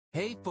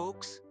Hey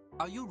folks,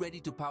 are you ready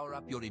to power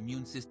up your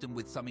immune system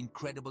with some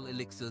incredible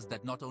elixirs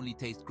that not only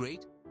taste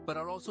great, but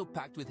are also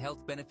packed with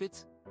health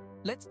benefits?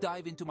 Let's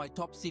dive into my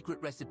top secret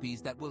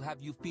recipes that will have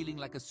you feeling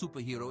like a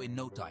superhero in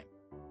no time.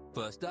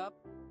 First up,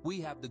 we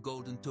have the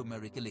golden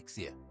turmeric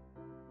elixir.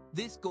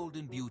 This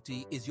golden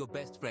beauty is your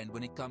best friend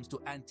when it comes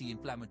to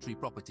anti-inflammatory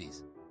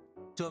properties.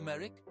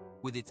 Turmeric,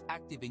 with its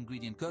active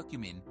ingredient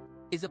curcumin,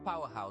 is a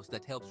powerhouse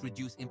that helps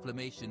reduce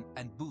inflammation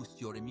and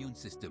boost your immune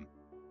system.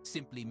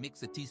 Simply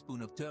mix a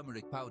teaspoon of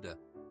turmeric powder,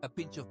 a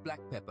pinch of black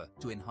pepper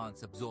to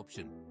enhance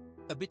absorption,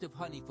 a bit of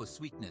honey for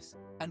sweetness,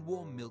 and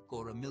warm milk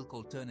or a milk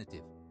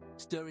alternative.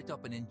 Stir it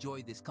up and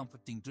enjoy this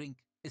comforting drink,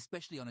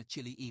 especially on a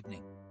chilly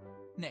evening.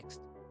 Next,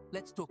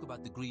 let's talk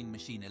about the green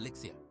machine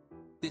elixir.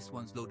 This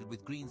one's loaded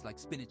with greens like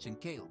spinach and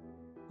kale,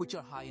 which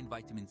are high in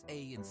vitamins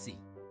A and C.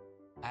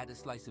 Add a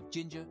slice of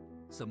ginger,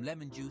 some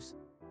lemon juice,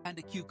 and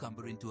a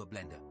cucumber into a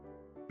blender.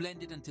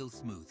 Blend it until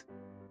smooth.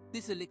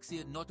 This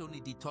elixir not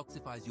only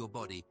detoxifies your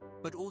body,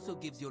 but also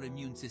gives your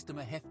immune system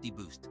a hefty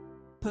boost.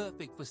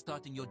 Perfect for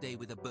starting your day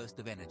with a burst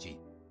of energy.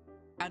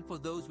 And for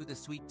those with a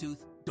sweet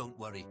tooth, don't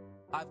worry.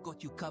 I've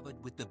got you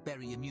covered with the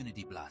Berry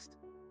Immunity Blast.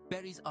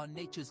 Berries are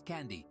nature's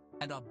candy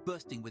and are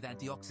bursting with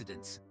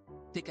antioxidants.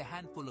 Take a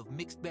handful of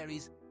mixed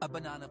berries, a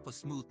banana for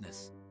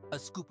smoothness, a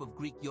scoop of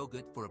Greek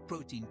yogurt for a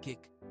protein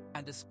kick,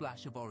 and a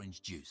splash of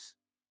orange juice.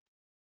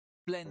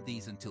 Blend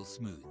these until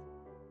smooth.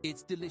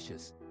 It's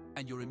delicious,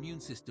 and your immune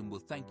system will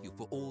thank you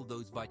for all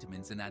those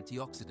vitamins and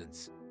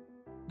antioxidants.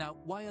 Now,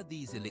 why are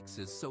these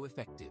elixirs so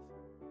effective?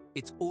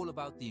 It's all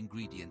about the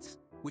ingredients,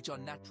 which are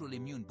natural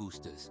immune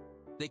boosters.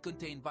 They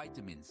contain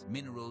vitamins,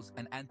 minerals,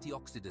 and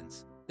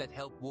antioxidants that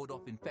help ward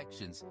off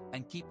infections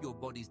and keep your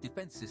body's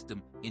defense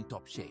system in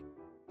top shape.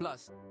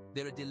 Plus,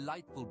 they're a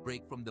delightful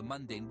break from the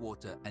mundane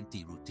water and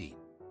tea routine.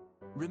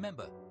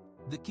 Remember,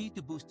 the key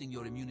to boosting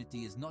your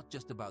immunity is not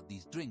just about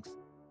these drinks,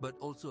 but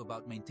also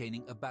about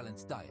maintaining a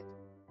balanced diet,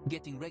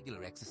 getting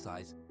regular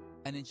exercise,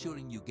 and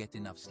ensuring you get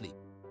enough sleep.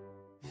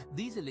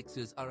 These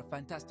elixirs are a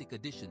fantastic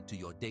addition to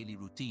your daily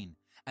routine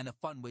and a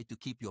fun way to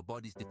keep your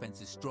body's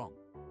defenses strong.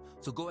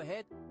 So go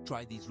ahead,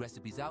 try these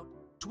recipes out,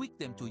 tweak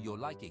them to your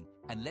liking,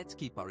 and let's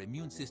keep our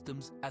immune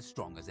systems as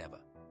strong as ever.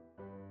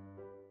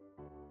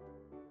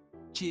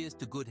 Cheers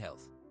to good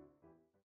health.